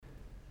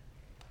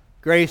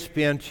Grace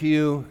be unto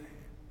you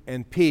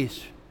and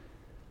peace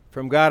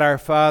from God our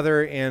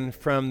Father and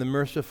from the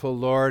merciful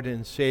Lord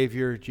and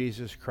Savior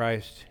Jesus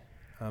Christ.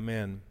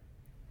 Amen.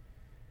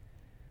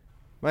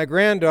 My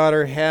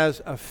granddaughter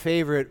has a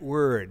favorite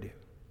word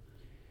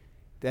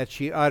that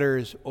she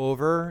utters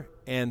over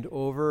and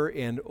over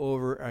and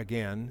over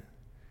again,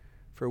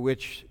 for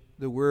which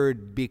the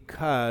word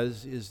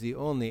because is the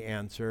only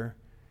answer.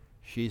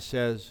 She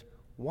says,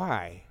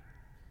 why?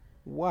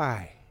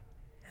 Why?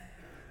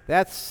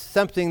 That's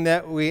something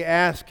that we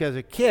ask as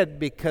a kid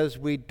because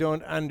we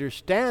don't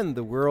understand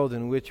the world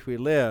in which we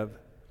live.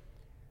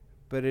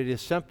 But it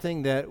is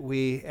something that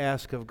we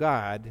ask of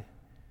God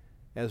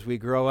as we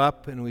grow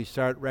up and we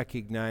start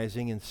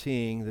recognizing and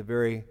seeing the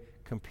very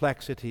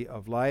complexity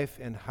of life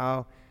and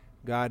how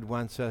God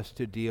wants us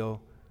to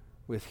deal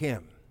with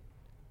Him.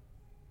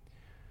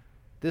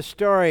 This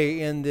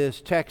story in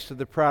this text of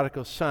the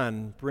prodigal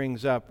son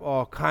brings up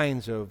all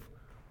kinds of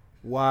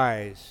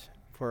whys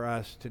for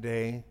us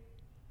today.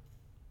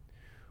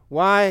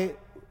 Why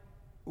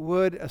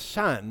would a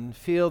son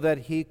feel that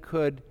he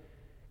could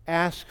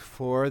ask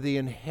for the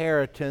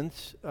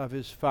inheritance of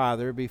his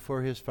father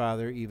before his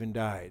father even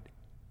died?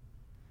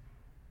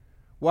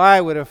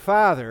 Why would a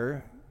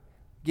father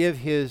give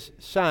his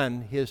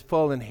son his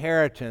full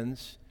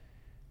inheritance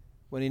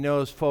when he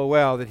knows full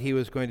well that he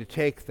was going to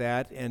take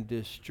that and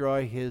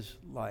destroy his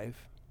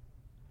life?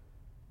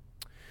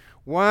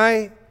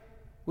 Why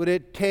would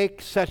it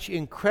take such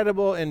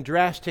incredible and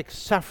drastic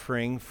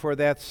suffering for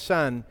that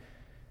son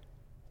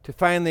to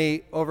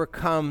finally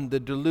overcome the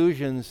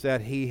delusions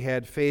that he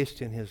had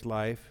faced in his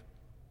life?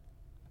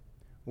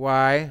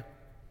 Why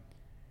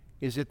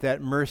is it that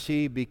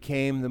mercy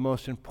became the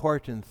most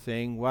important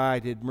thing? Why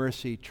did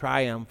mercy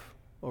triumph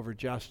over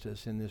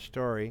justice in this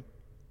story?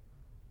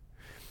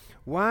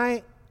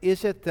 Why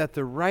is it that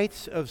the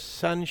rights of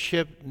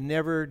sonship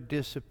never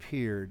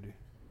disappeared,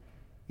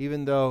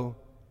 even though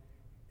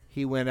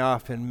he went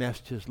off and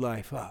messed his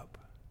life up?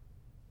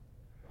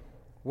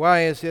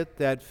 Why is it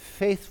that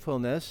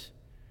faithfulness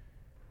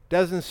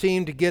doesn't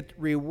seem to get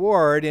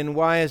reward, and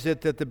why is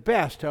it that the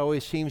best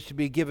always seems to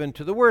be given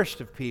to the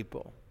worst of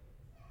people?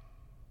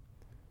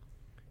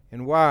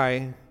 And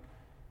why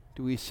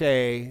do we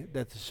say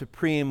that the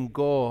supreme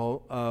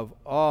goal of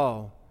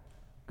all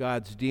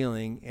God's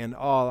dealing in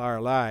all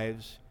our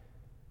lives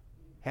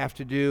have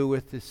to do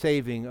with the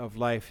saving of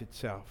life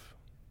itself?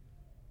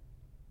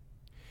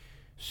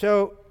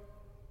 So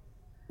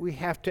we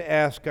have to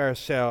ask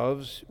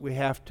ourselves, we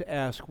have to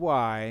ask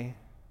why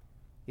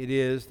it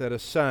is that a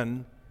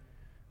son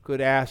could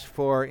ask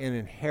for an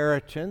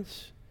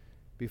inheritance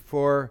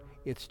before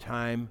its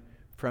time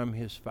from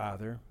his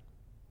father.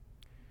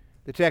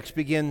 The text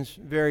begins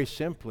very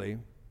simply.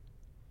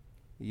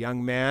 A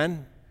young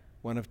man,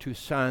 one of two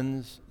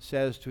sons,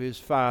 says to his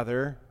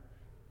father,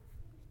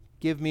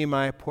 "Give me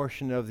my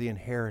portion of the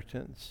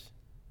inheritance."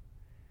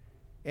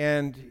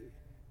 And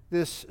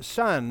this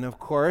son, of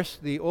course,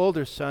 the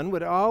older son,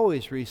 would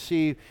always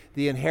receive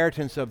the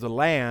inheritance of the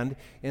land,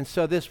 and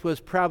so this was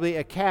probably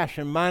a cash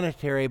and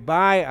monetary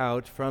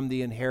buyout from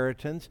the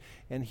inheritance,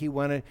 and he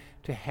wanted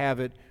to have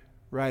it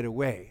right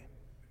away.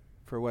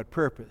 For what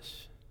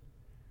purpose?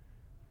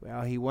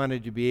 Well, he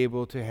wanted to be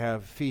able to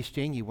have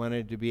feasting, he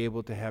wanted to be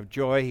able to have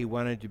joy, he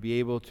wanted to be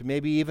able to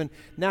maybe even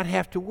not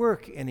have to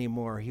work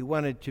anymore. He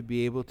wanted to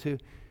be able to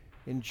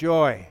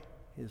enjoy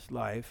his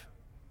life.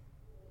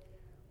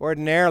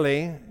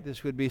 Ordinarily,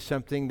 this would be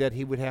something that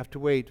he would have to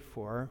wait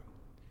for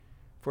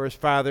his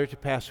father to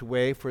pass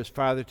away, for his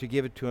father to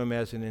give it to him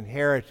as an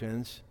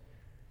inheritance.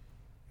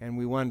 And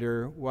we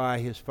wonder why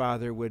his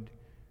father would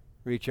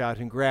reach out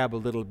and grab a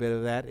little bit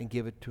of that and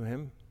give it to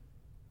him.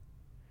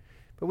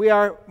 But we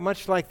are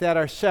much like that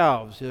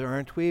ourselves,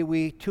 aren't we?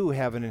 We too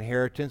have an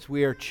inheritance.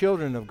 We are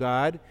children of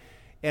God.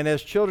 And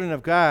as children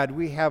of God,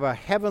 we have a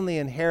heavenly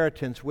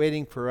inheritance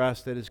waiting for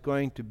us that is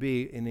going to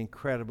be an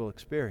incredible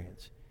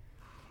experience.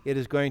 It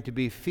is going to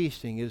be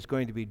feasting. It is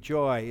going to be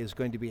joy. It is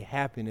going to be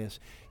happiness.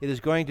 It is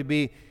going to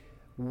be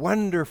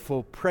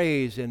wonderful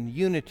praise and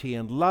unity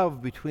and love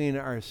between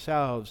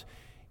ourselves.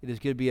 It is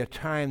going to be a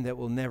time that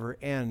will never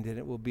end, and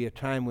it will be a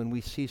time when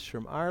we cease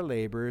from our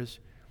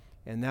labors,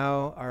 and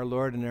now our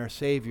Lord and our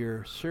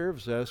Savior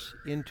serves us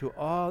into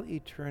all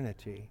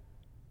eternity.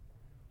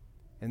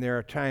 And there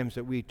are times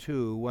that we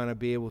too want to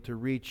be able to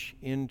reach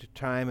into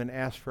time and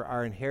ask for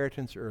our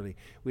inheritance early.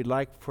 We'd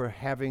like for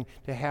having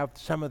to have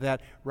some of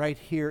that right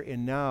here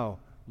and now,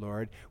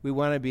 Lord. We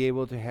want to be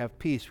able to have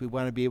peace. We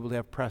want to be able to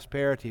have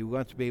prosperity. We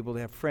want to be able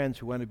to have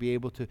friends. We want to be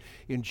able to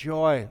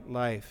enjoy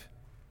life.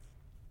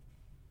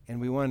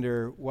 And we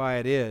wonder why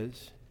it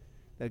is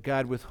that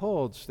God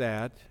withholds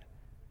that,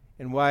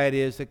 and why it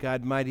is that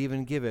God might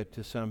even give it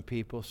to some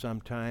people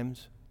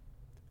sometimes.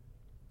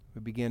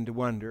 We begin to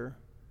wonder,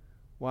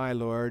 why,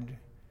 Lord?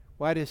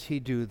 Why does He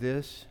do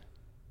this?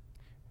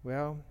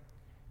 Well,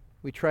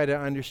 we try to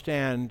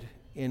understand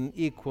in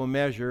equal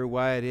measure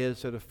why it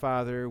is that a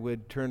father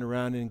would turn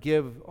around and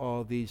give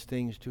all these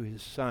things to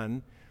his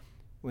son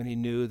when he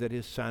knew that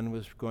his son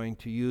was going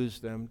to use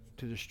them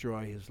to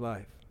destroy his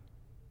life.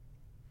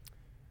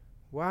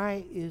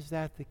 Why is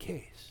that the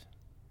case?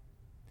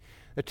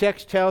 The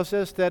text tells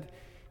us that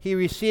he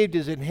received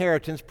his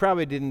inheritance,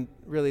 probably didn't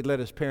really let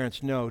his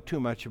parents know too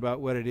much about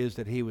what it is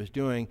that he was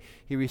doing.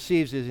 He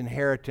receives his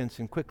inheritance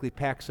and quickly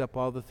packs up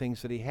all the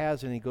things that he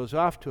has, and he goes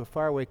off to a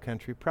faraway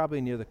country,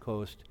 probably near the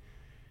coast,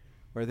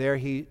 where there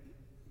he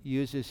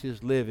uses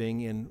his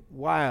living in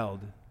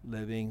wild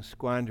living,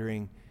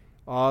 squandering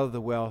all of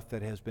the wealth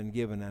that has been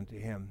given unto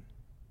him.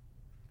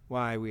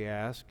 Why, we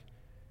ask?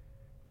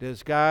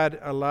 Does God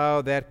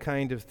allow that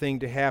kind of thing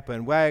to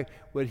happen? Why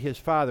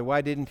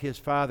didn't his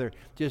father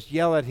just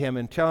yell at him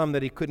and tell him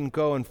that he couldn't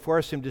go and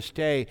force him to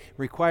stay,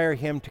 require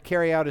him to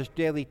carry out his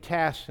daily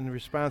tasks and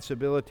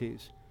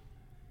responsibilities?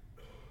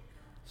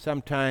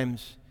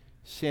 Sometimes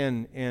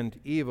sin and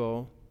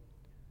evil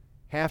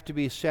have to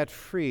be set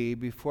free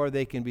before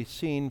they can be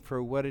seen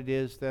for what it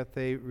is that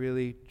they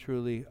really,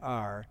 truly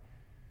are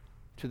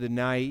to the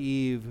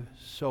naive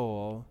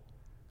soul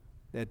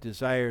that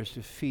desires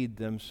to feed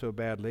them so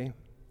badly.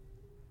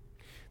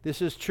 This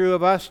is true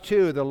of us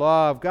too. The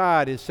law of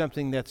God is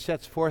something that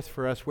sets forth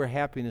for us where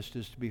happiness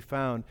is to be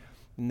found.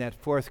 In that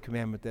fourth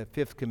commandment, that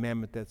fifth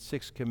commandment, that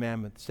sixth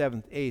commandment,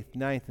 seventh, eighth,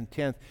 ninth, and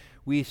 10th,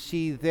 we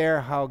see there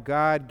how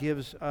God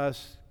gives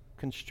us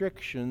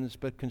constrictions,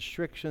 but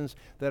constrictions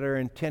that are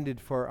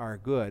intended for our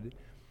good.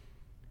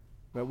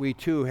 But we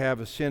too have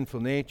a sinful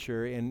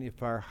nature, and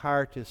if our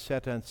heart is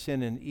set on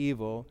sin and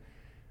evil,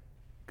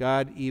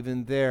 God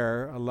even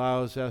there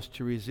allows us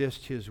to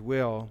resist his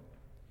will.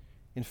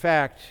 In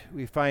fact,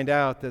 we find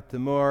out that the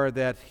more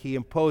that he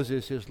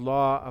imposes his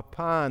law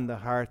upon the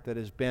heart that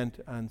is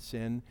bent on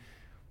sin,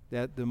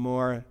 that the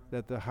more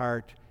that the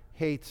heart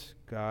hates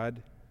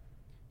God.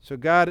 So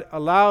God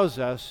allows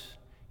us,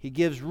 he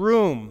gives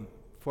room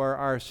for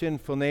our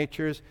sinful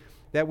natures,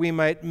 that we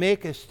might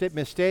make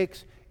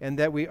mistakes and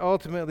that we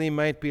ultimately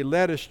might be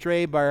led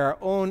astray by our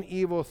own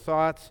evil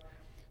thoughts,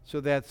 so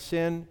that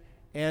sin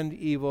and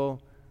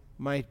evil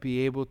might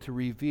be able to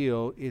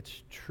reveal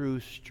its true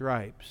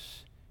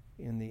stripes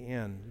in the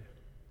end.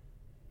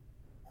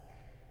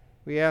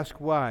 We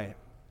ask why.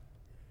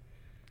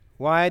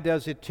 Why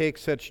does it take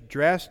such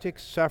drastic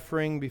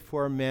suffering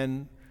before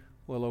men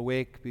will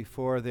awake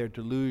before their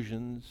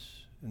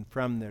delusions and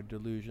from their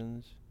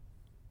delusions?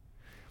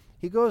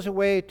 He goes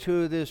away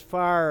to this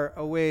far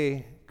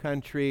away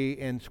country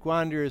and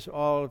squanders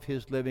all of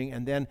his living,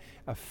 and then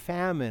a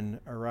famine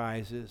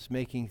arises,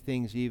 making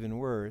things even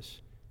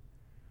worse.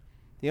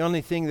 The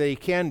only thing that he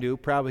can do,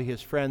 probably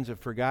his friends have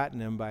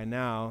forgotten him by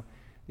now,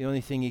 the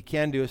only thing he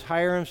can do is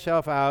hire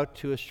himself out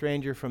to a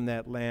stranger from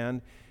that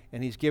land,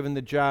 and he's given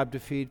the job to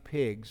feed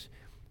pigs.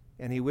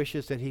 And he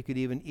wishes that he could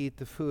even eat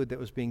the food that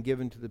was being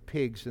given to the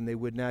pigs, and they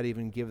would not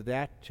even give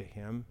that to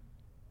him.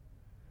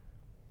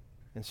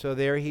 And so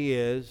there he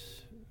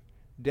is,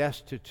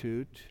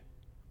 destitute,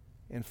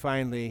 and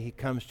finally he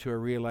comes to a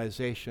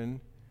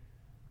realization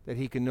that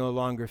he can no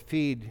longer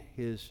feed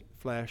his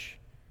flesh,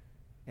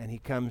 and he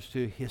comes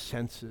to his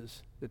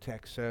senses, the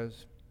text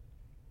says.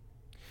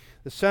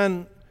 The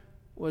son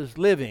was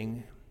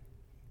living.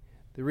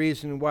 The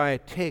reason why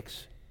it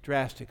takes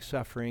drastic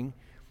suffering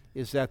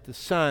is that the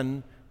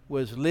son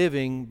was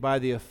living by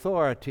the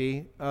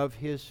authority of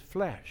his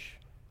flesh.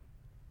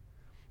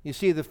 You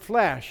see, the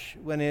flesh,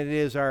 when it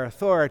is our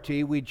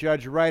authority, we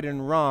judge right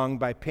and wrong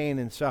by pain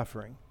and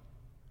suffering.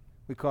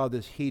 We call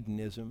this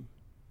hedonism.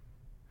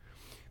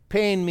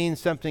 Pain means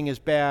something is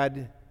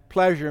bad.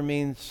 Pleasure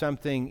means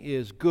something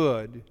is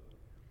good.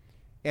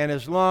 And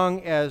as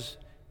long as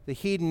the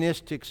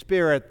hedonistic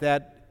spirit,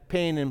 that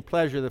pain and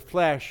pleasure, the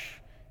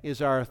flesh,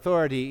 is our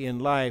authority in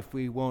life,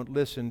 we won't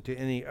listen to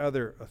any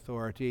other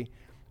authority.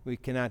 We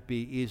cannot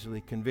be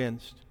easily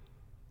convinced.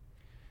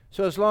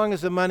 So as long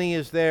as the money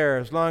is there,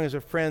 as long as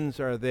the friends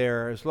are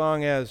there, as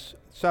long as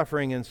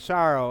suffering and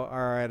sorrow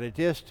are at a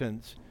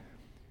distance,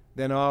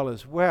 then all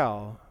is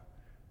well.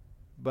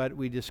 But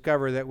we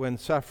discover that when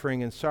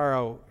suffering and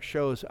sorrow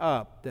shows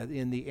up, that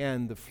in the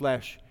end the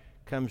flesh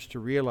comes to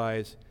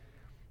realize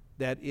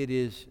that it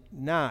is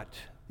not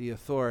the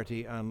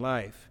authority on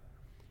life.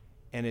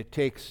 And it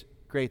takes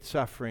great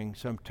suffering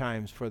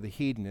sometimes for the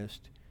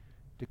hedonist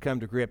to come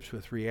to grips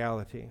with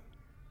reality.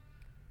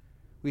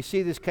 We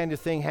see this kind of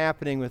thing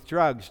happening with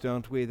drugs,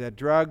 don't we? That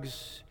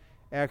drugs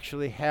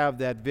actually have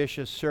that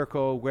vicious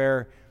circle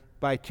where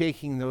by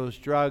taking those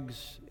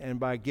drugs and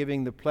by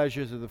giving the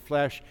pleasures of the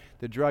flesh,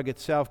 the drug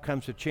itself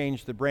comes to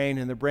change the brain,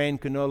 and the brain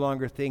can no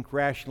longer think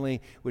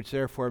rationally, which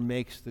therefore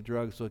makes the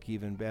drugs look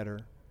even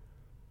better.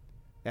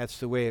 That's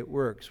the way it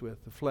works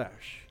with the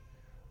flesh.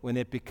 When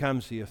it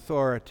becomes the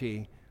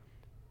authority,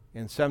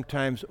 and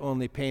sometimes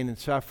only pain and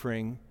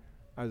suffering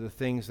are the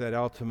things that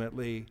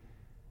ultimately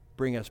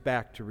bring us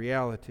back to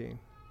reality.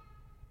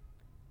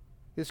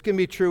 This can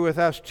be true with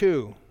us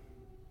too.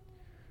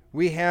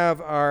 We have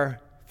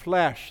our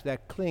flesh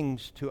that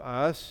clings to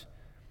us,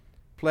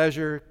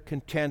 pleasure,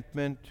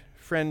 contentment,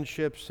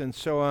 friendships, and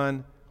so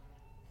on.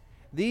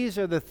 These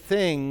are the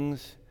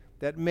things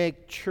that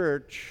make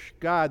church,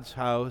 God's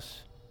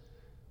house,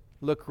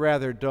 look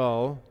rather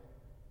dull.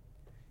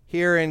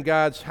 Here in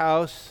God's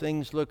house,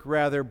 things look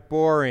rather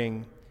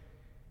boring.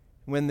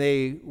 When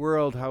the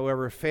world,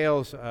 however,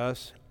 fails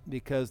us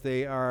because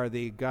they are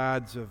the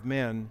gods of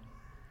men,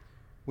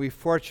 we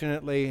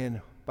fortunately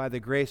and by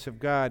the grace of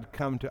God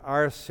come to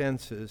our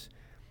senses,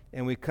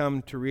 and we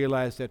come to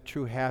realize that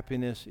true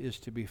happiness is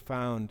to be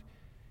found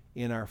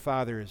in our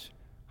Father's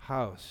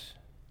house.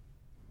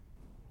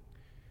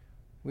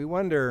 We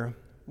wonder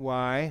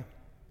why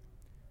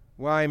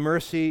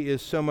mercy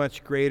is so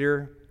much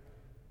greater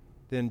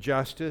than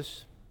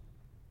justice.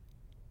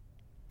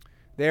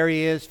 There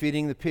he is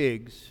feeding the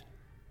pigs.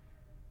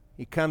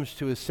 He comes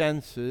to his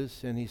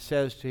senses and he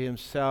says to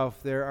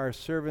himself, there are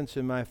servants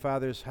in my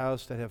Father's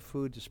house that have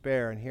food to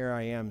spare, and here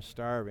I am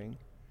starving.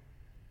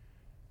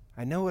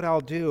 I know what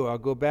I'll do. I'll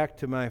go back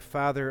to my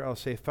father. I'll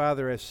say,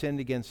 Father, I've sinned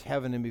against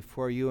heaven and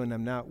before you, and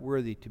I'm not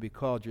worthy to be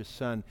called your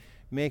son.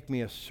 Make me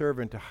a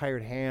servant, a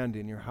hired hand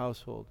in your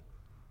household.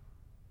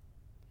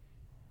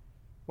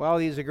 While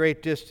he's a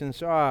great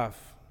distance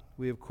off,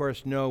 we of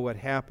course know what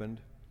happened.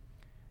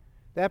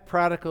 That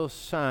prodigal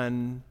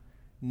son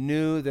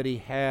knew that he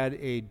had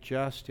a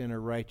just and a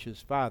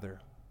righteous father.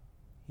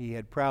 He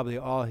had probably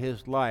all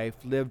his life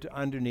lived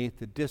underneath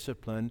the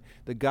discipline,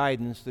 the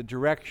guidance, the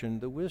direction,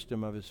 the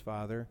wisdom of his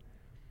father.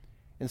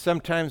 And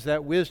sometimes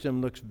that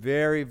wisdom looks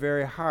very,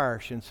 very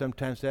harsh, and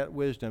sometimes that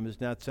wisdom is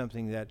not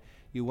something that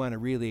you want to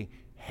really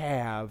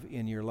have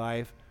in your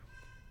life.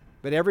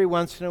 But every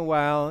once in a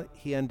while,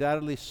 he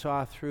undoubtedly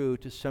saw through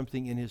to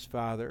something in his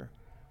father,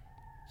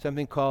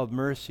 something called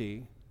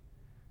mercy,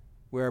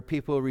 where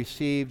people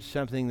received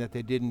something that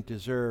they didn't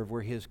deserve,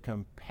 where his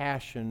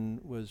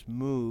compassion was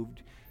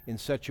moved in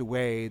such a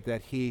way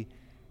that he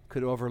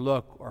could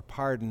overlook or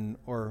pardon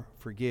or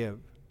forgive.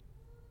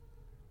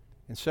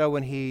 And so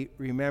when he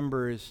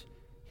remembers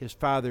his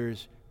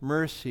father's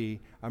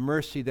mercy, a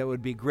mercy that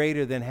would be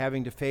greater than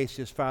having to face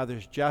his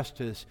father's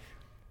justice,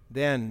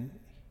 then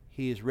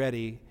he is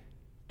ready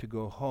to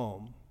go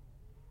home.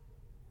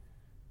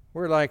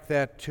 We're like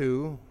that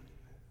too.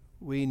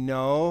 We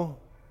know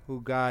who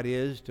God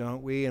is,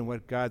 don't we, and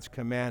what God's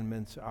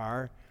commandments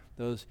are,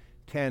 those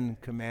 10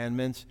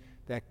 commandments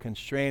that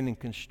constrain and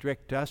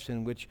constrict us,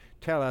 and which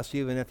tell us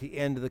even at the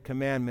end of the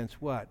commandments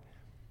what?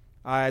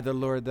 I, the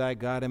Lord thy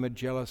God, am a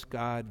jealous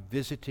God,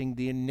 visiting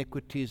the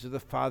iniquities of the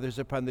fathers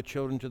upon the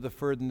children to the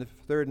third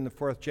and the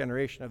fourth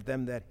generation of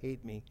them that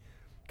hate me.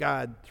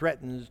 God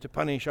threatens to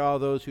punish all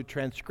those who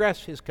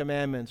transgress his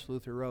commandments,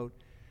 Luther wrote.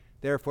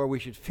 Therefore we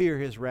should fear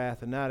his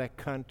wrath and not act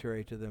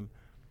contrary to them.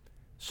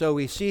 So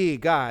we see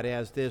God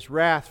as this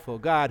wrathful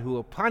God who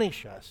will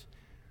punish us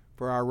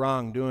for our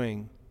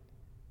wrongdoing.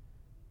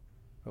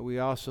 But we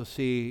also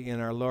see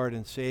in our Lord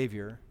and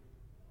Savior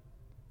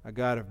a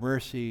God of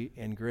mercy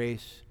and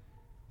grace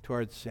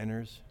towards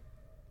sinners.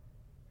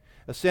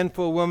 A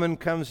sinful woman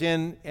comes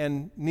in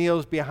and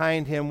kneels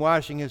behind him,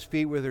 washing his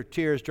feet with her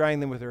tears,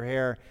 drying them with her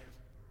hair.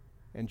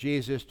 And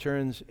Jesus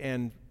turns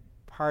and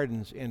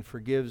pardons and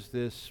forgives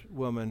this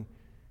woman,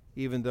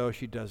 even though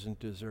she doesn't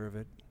deserve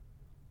it.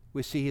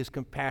 We see his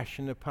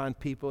compassion upon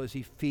people as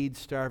he feeds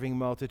starving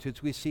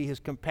multitudes. We see his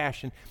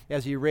compassion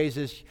as he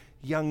raises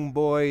young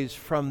boys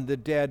from the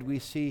dead. We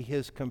see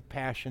his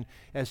compassion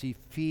as he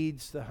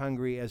feeds the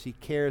hungry, as he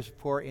cares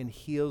for and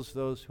heals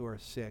those who are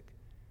sick.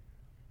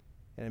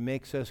 And it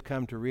makes us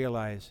come to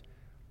realize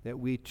that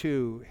we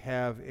too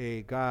have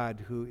a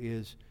God who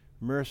is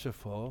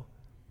merciful,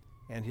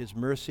 and his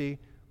mercy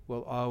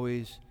will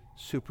always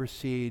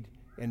supersede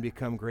and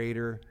become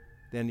greater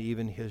than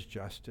even his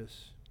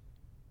justice.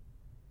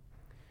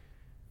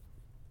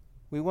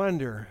 We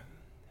wonder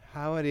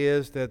how it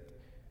is that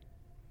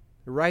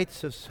the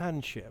rights of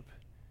sonship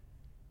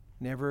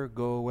never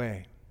go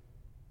away.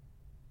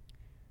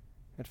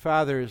 That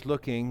father is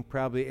looking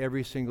probably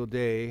every single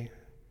day,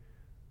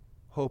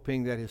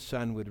 hoping that his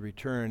son would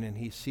return, and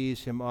he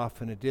sees him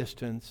off in a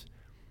distance,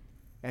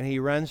 and he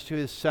runs to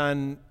his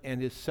son, and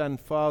his son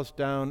falls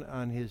down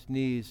on his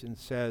knees and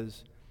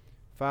says,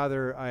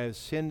 Father, I have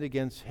sinned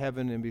against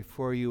heaven, and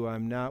before you I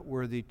am not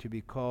worthy to be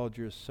called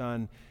your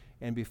son.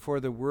 And before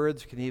the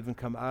words can even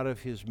come out of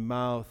his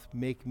mouth,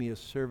 make me a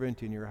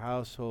servant in your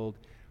household.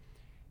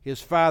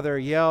 His father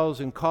yells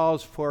and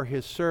calls for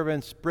his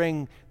servants,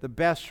 bring the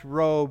best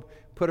robe,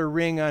 put a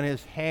ring on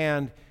his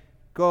hand,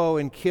 go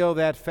and kill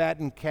that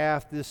fattened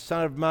calf. This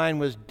son of mine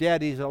was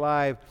dead, he's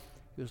alive.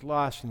 He was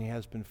lost and he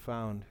has been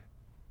found.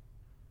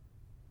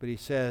 But he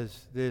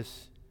says,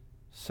 this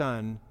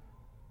son,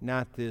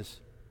 not this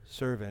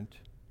servant,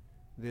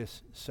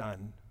 this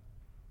son.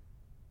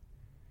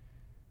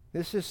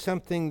 This is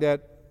something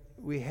that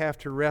we have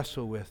to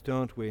wrestle with,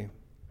 don't we?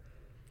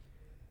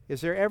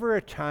 Is there ever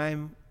a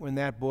time when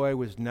that boy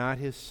was not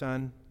his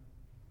son?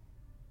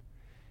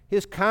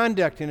 His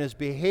conduct and his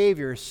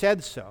behavior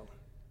said so.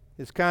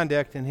 His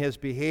conduct and his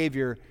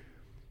behavior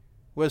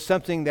was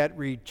something that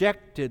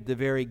rejected the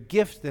very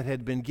gift that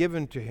had been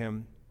given to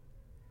him.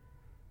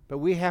 But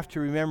we have to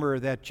remember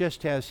that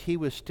just as he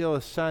was still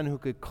a son who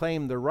could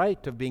claim the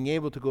right of being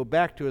able to go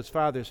back to his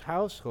father's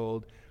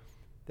household,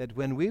 that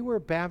when we were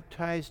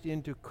baptized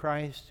into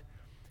Christ,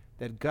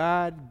 that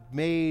God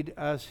made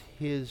us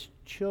his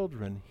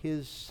children,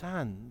 his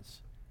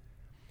sons.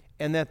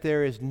 and that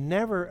there is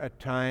never a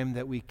time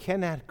that we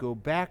cannot go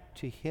back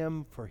to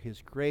Him for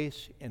His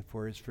grace and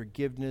for His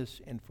forgiveness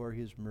and for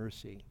His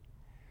mercy.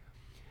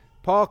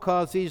 Paul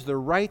calls these the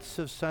rights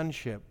of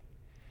sonship.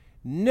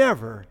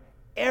 Never,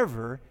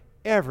 ever,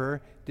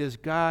 ever does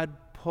God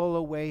pull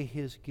away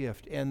His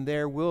gift. And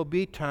there will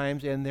be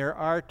times, and there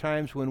are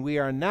times when we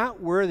are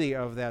not worthy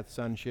of that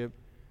sonship,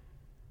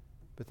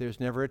 but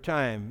there's never a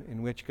time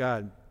in which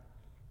God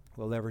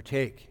will ever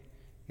take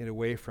it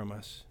away from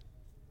us.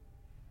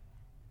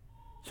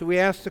 So we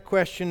ask the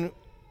question,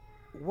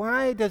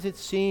 why does it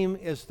seem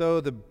as though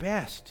the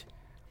best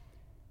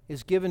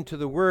is given to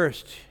the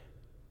worst?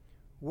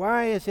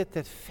 Why is it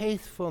that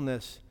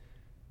faithfulness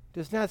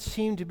does not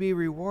seem to be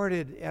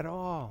rewarded at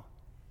all?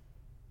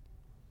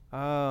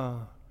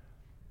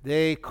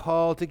 They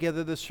call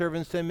together the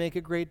servants and make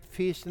a great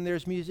feast, and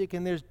there's music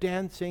and there's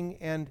dancing,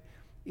 and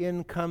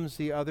in comes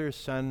the other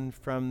son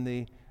from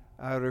the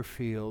outer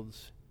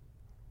fields.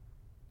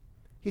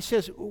 He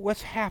says,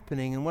 what's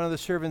happening? And one of the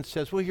servants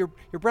says, well, your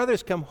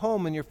brother's come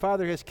home, and your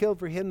father has killed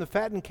for him the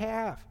fattened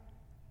calf.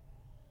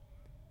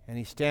 And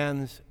he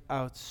stands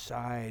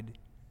outside,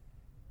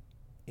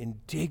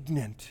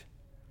 indignant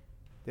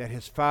that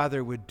his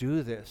father would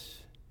do this.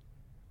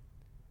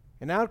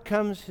 And out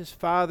comes his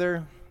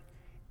father,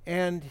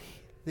 and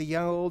the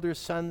young older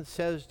son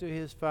says to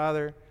his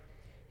father,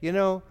 you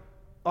know,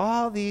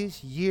 all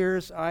these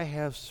years I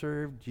have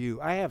served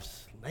you. I have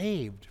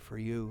slaved for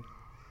you.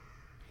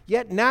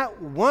 Yet not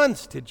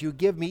once did you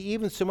give me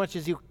even so much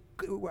as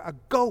a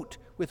goat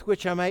with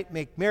which I might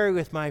make merry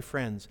with my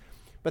friends.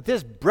 But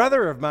this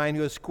brother of mine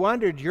who has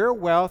squandered your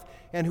wealth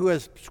and who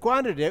has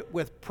squandered it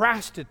with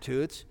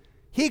prostitutes,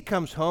 he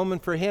comes home,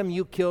 and for him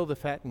you kill the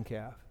fattened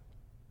calf.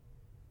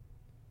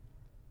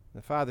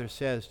 The father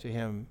says to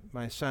him,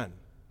 my son,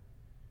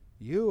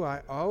 you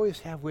I always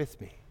have with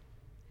me.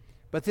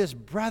 But this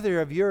brother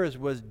of yours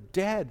was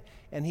dead,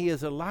 and he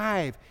is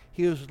alive.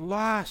 He was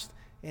lost,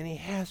 and he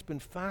has been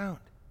found.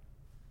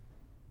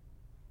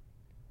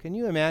 Can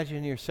you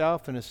imagine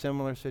yourself in a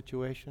similar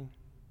situation?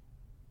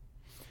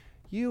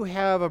 You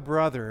have a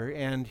brother,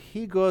 and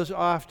he goes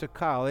off to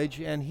college,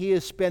 and he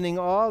is spending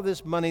all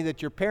this money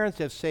that your parents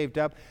have saved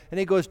up, and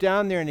he goes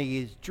down there, and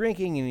he's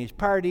drinking, and he's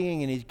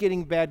partying, and he's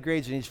getting bad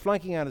grades, and he's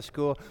flunking out of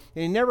school,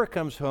 and he never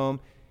comes home,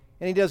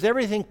 and he does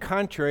everything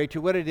contrary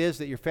to what it is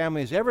that your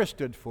family has ever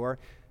stood for,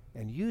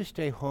 and you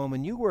stay home,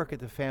 and you work at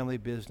the family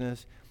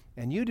business,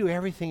 and you do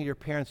everything your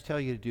parents tell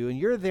you to do, and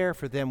you're there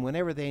for them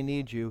whenever they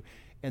need you.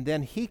 And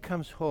then he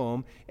comes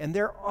home, and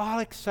they're all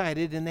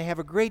excited, and they have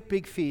a great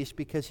big feast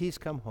because he's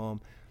come home,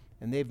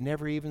 and they've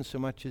never even so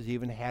much as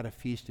even had a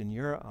feast in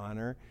your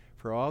honor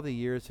for all the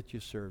years that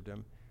you served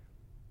him.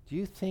 Do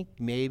you think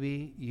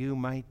maybe you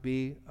might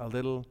be a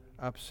little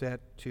upset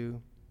too?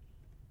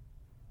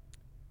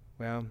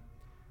 Well,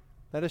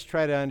 let us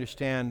try to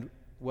understand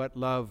what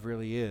love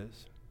really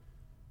is.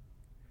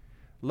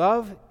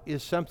 Love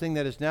is something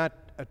that is not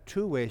a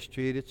two-way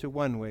street, it's a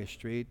one-way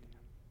street.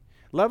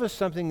 Love is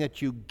something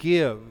that you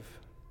give,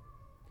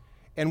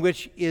 and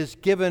which is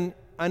given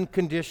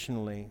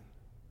unconditionally.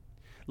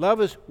 Love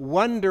is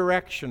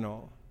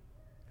one-directional,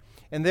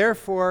 and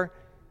therefore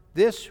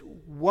this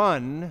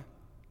one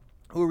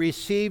who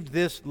received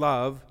this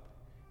love,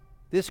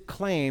 this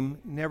claim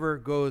never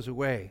goes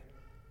away.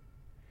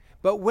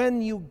 But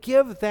when you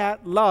give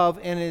that love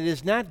and it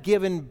is not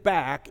given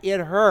back, it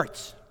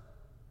hurts.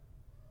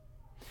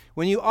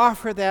 When you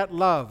offer that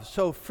love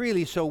so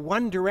freely, so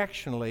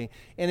one-directionally,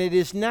 and it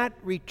is not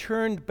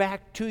returned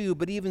back to you,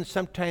 but even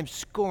sometimes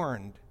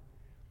scorned,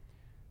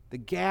 the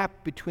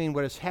gap between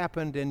what has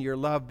happened and your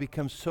love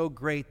becomes so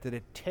great that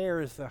it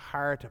tears the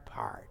heart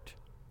apart.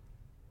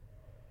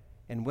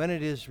 And when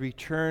it is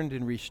returned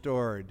and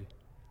restored,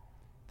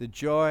 the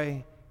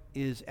joy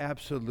is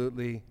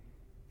absolutely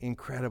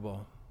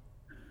incredible.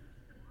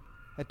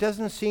 It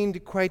doesn't seem to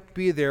quite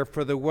be there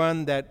for the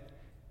one that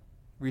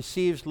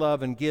receives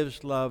love and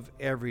gives love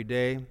every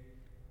day.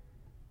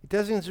 It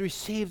doesn't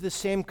receive the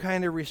same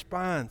kind of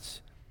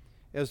response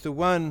as the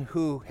one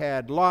who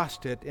had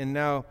lost it and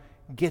now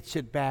gets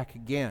it back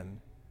again.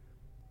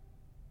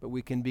 But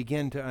we can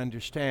begin to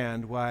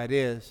understand why it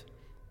is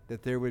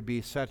that there would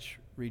be such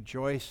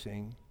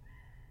rejoicing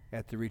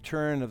at the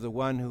return of the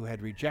one who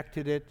had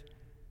rejected it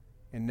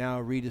and now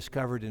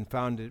rediscovered and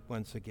found it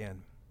once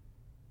again.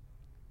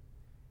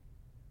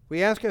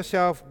 We ask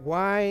ourselves,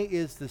 why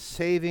is the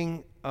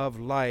saving of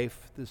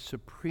life the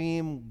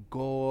supreme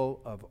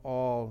goal of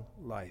all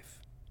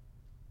life?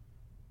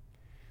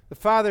 The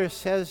father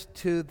says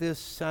to this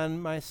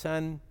son, my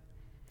son,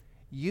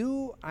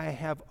 you I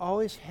have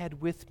always had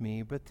with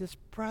me, but this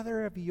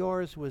brother of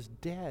yours was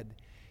dead,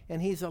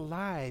 and he's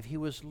alive. He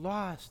was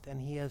lost, and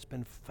he has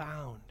been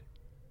found.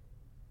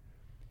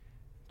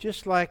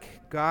 Just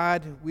like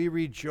God, we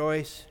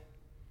rejoice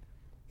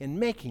in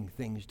making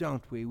things,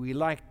 don't we? We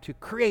like to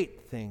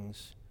create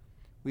things.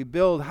 We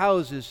build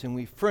houses and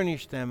we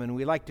furnish them, and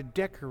we like to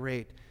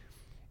decorate,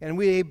 and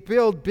we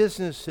build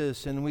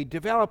businesses and we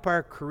develop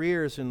our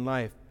careers in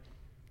life.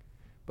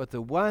 but the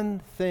one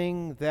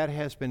thing that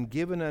has been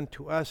given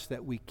unto us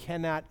that we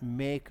cannot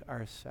make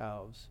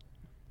ourselves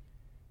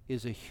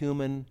is a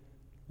human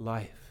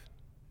life.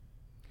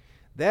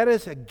 That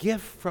is a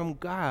gift from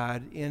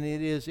God, and it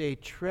is a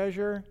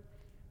treasure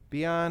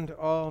beyond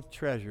all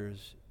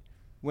treasures.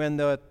 When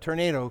the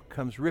tornado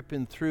comes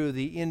ripping through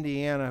the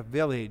Indiana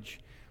village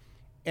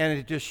and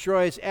it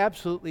destroys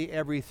absolutely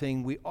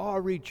everything, we all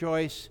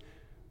rejoice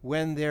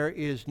when there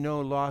is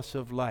no loss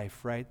of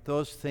life, right?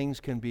 Those things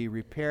can be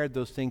repaired,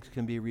 those things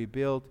can be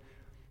rebuilt,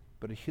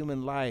 but a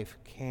human life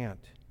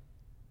can't.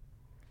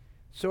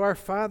 So our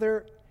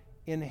Father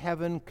in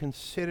heaven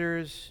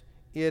considers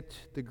it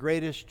the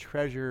greatest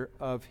treasure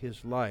of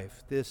his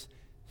life, this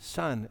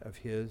Son of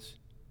his.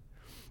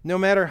 No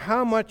matter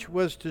how much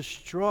was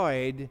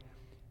destroyed,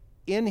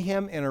 in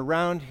him and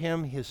around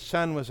him, his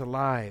Son was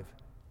alive.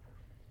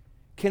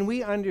 Can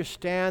we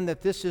understand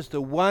that this is the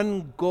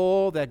one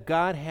goal that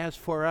God has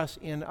for us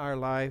in our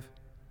life?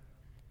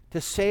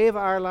 To save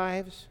our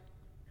lives?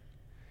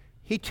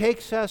 He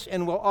takes us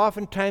and will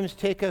oftentimes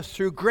take us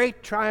through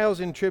great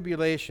trials and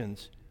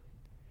tribulations.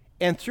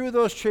 And through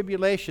those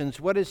tribulations,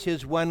 what is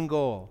his one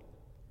goal?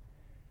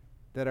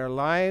 That our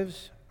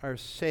lives are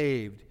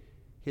saved.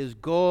 His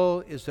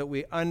goal is that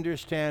we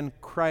understand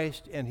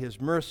Christ and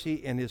his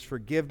mercy and his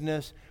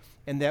forgiveness,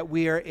 and that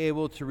we are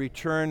able to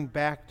return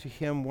back to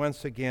him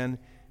once again,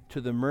 to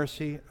the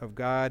mercy of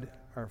God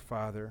our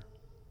Father.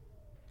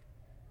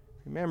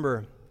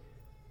 Remember,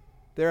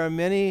 there are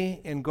many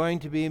and going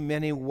to be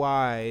many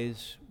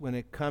whys when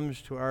it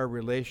comes to our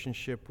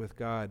relationship with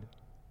God.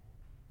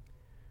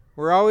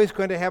 We're always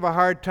going to have a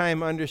hard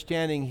time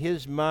understanding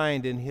his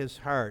mind and his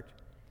heart.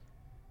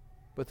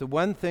 But the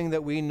one thing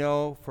that we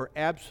know for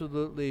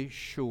absolutely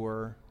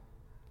sure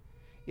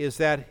is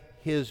that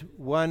his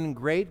one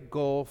great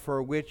goal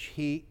for which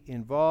he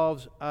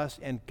involves us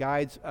and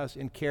guides us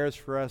and cares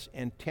for us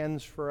and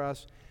tends for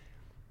us,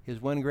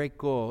 his one great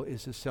goal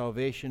is the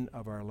salvation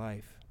of our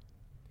life.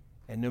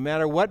 And no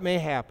matter what may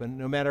happen,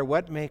 no matter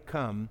what may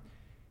come,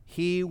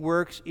 he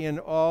works in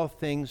all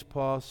things,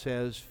 Paul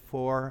says,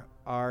 for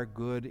our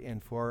good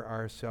and for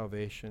our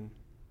salvation.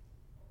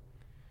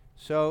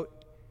 So,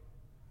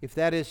 if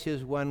that is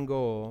his one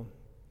goal,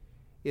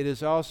 it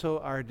is also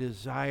our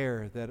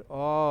desire that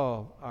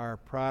all our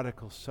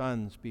prodigal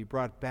sons be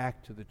brought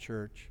back to the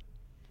church.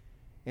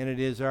 And it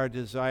is our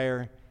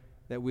desire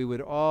that we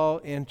would all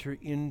enter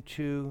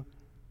into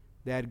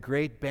that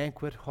great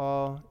banquet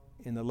hall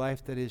in the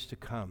life that is to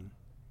come.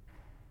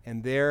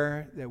 And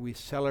there that we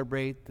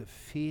celebrate the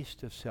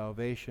feast of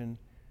salvation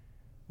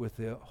with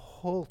the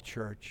whole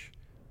church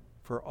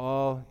for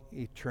all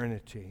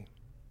eternity.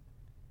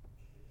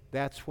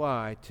 That's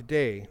why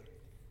today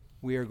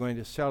we are going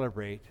to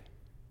celebrate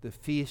the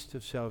feast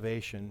of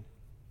salvation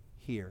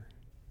here.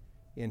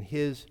 In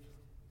his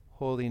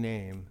holy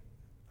name,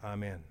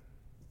 amen.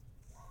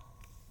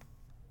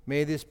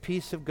 May this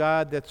peace of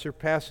God that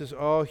surpasses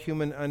all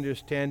human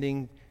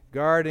understanding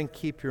guard and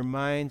keep your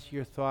minds,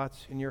 your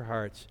thoughts, and your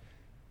hearts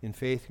in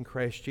faith in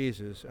Christ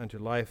Jesus unto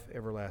life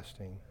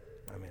everlasting.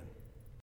 Amen.